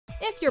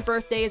if your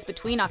birthday is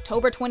between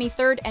October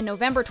 23rd and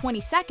November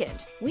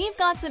 22nd, we've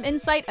got some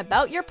insight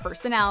about your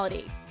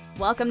personality.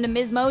 Welcome to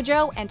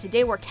MsMojo, and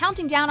today we're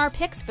counting down our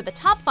picks for the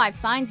top 5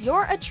 signs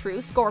you're a true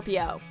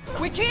Scorpio.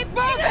 We keep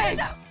moving!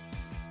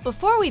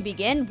 Before we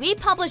begin, we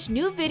publish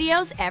new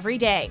videos every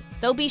day,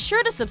 so be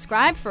sure to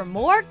subscribe for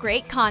more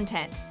great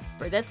content.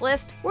 For this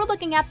list, we're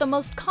looking at the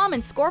most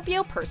common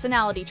Scorpio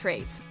personality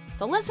traits.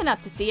 So listen up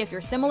to see if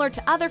you're similar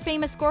to other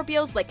famous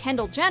Scorpios like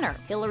Kendall Jenner,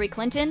 Hillary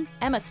Clinton,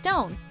 Emma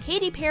Stone,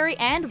 Katy Perry,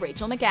 and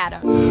Rachel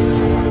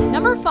McAdams.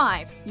 Number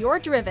 5. You're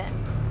driven.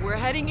 We're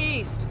heading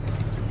east.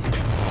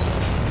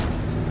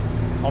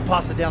 I'll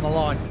pass it down the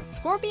line.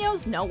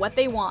 Scorpios know what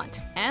they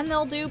want, and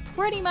they'll do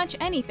pretty much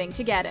anything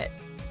to get it.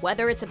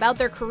 Whether it's about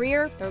their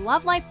career, their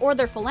love life, or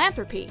their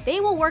philanthropy, they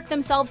will work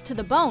themselves to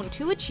the bone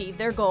to achieve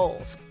their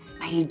goals.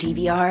 I need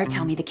DVR.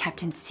 Tell me the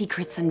captain's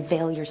secrets.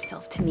 Unveil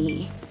yourself to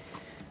me.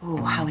 Ooh,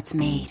 how it's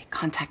made.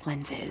 Contact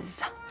lenses.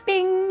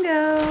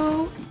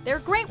 Bingo! They're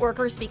great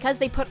workers because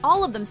they put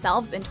all of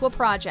themselves into a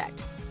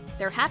project.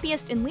 They're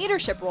happiest in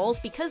leadership roles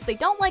because they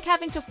don't like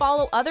having to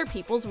follow other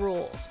people's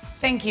rules.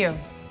 Thank you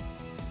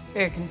for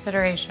your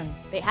consideration.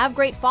 They have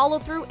great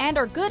follow-through and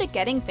are good at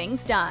getting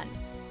things done.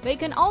 They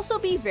can also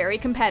be very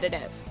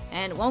competitive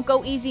and won't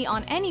go easy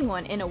on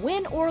anyone in a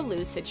win or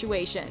lose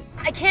situation.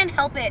 I can't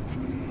help it.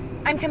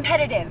 I'm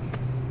competitive.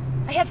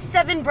 I have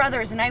 7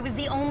 brothers and I was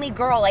the only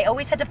girl. I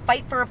always had to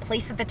fight for a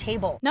place at the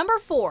table. Number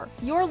 4.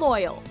 You're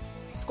loyal.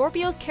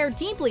 Scorpios care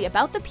deeply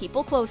about the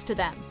people close to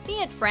them, be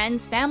it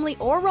friends, family,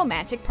 or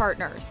romantic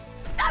partners.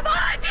 I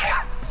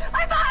volunteer!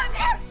 I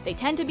volunteer! They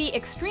tend to be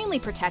extremely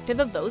protective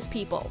of those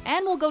people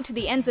and will go to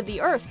the ends of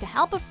the earth to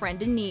help a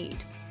friend in need.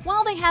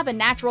 While they have a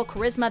natural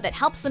charisma that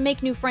helps them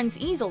make new friends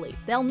easily,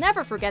 they'll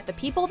never forget the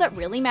people that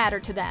really matter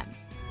to them.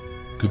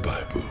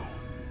 Goodbye, Boo.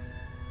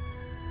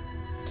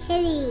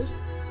 Kitty.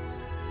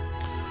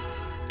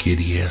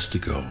 Kitty has to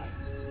go.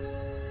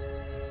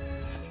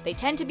 They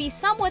tend to be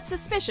somewhat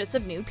suspicious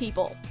of new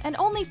people, and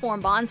only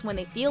form bonds when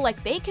they feel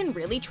like they can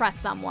really trust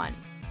someone.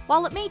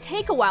 While it may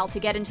take a while to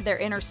get into their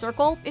inner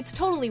circle, it's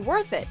totally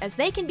worth it, as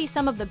they can be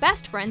some of the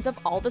best friends of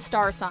all the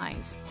star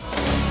signs.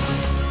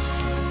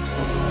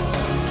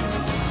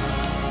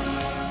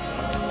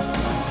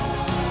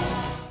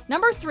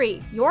 Number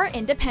 3. You're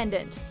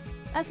independent.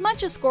 As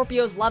much as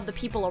Scorpios love the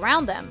people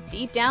around them,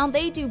 deep down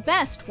they do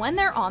best when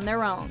they're on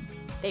their own.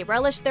 They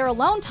relish their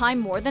alone time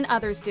more than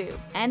others do,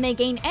 and they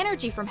gain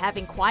energy from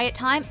having quiet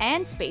time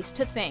and space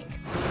to think.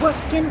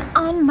 Working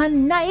on my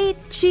night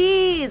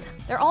cheese.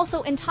 They're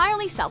also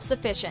entirely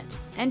self-sufficient,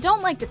 and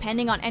don't like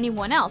depending on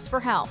anyone else for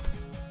help.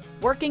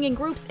 Working in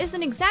groups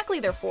isn't exactly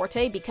their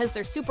forte because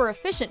they're super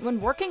efficient when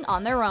working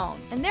on their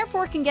own, and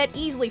therefore can get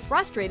easily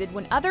frustrated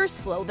when others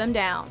slow them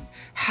down.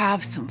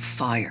 Have some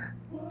fire.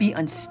 Be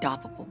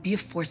unstoppable. Be a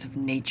force of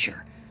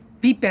nature.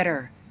 Be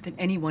better than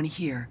anyone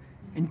here.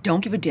 And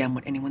don't give a damn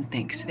what anyone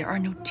thinks. There are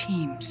no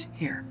teams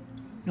here.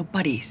 No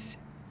buddies.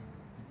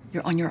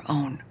 You're on your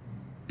own.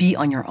 Be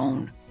on your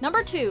own.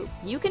 Number 2.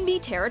 You can be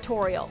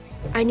territorial.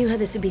 I knew how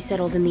this would be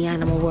settled in the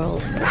animal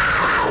world.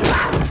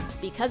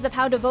 Because of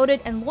how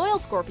devoted and loyal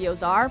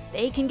Scorpios are,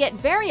 they can get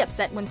very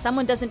upset when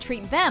someone doesn't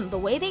treat them the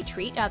way they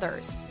treat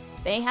others.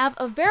 They have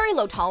a very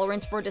low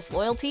tolerance for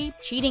disloyalty,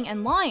 cheating,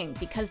 and lying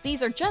because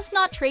these are just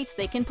not traits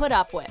they can put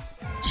up with.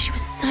 She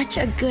was such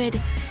a good...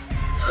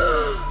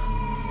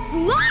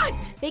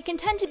 Slut! They can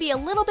tend to be a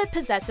little bit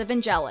possessive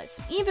and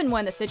jealous, even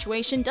when the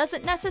situation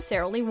doesn't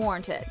necessarily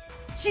warrant it.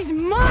 She's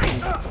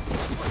mine!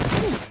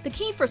 The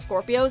key for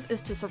Scorpios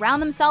is to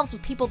surround themselves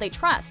with people they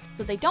trust,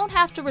 so they don't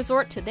have to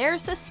resort to their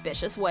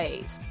suspicious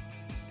ways.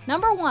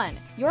 Number 1.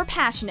 You're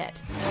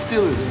passionate.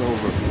 Still isn't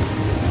over.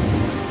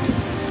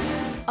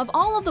 Of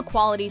all of the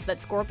qualities that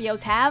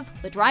Scorpios have,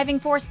 the driving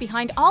force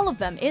behind all of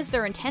them is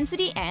their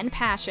intensity and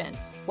passion.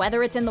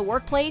 Whether it's in the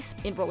workplace,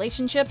 in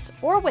relationships,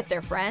 or with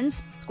their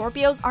friends,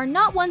 Scorpios are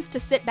not ones to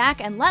sit back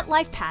and let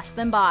life pass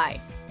them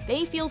by.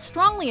 They feel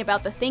strongly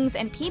about the things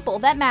and people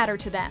that matter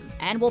to them,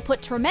 and will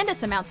put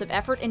tremendous amounts of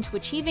effort into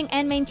achieving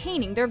and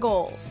maintaining their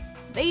goals.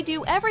 They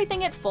do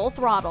everything at full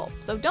throttle,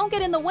 so don't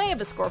get in the way of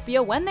a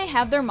Scorpio when they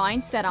have their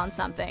mind set on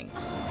something.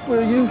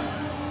 Will you?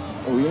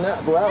 Or will you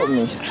not go out with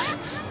me?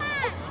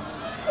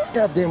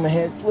 Goddamn, my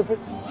head slipping.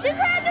 They're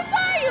trying to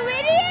fire you,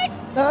 idiot!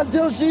 Not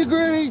until she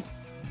agrees.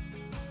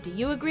 Do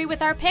you agree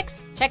with our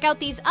picks? Check out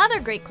these other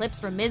great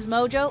clips from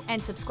MsMojo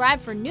and subscribe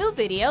for new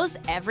videos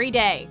every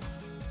day.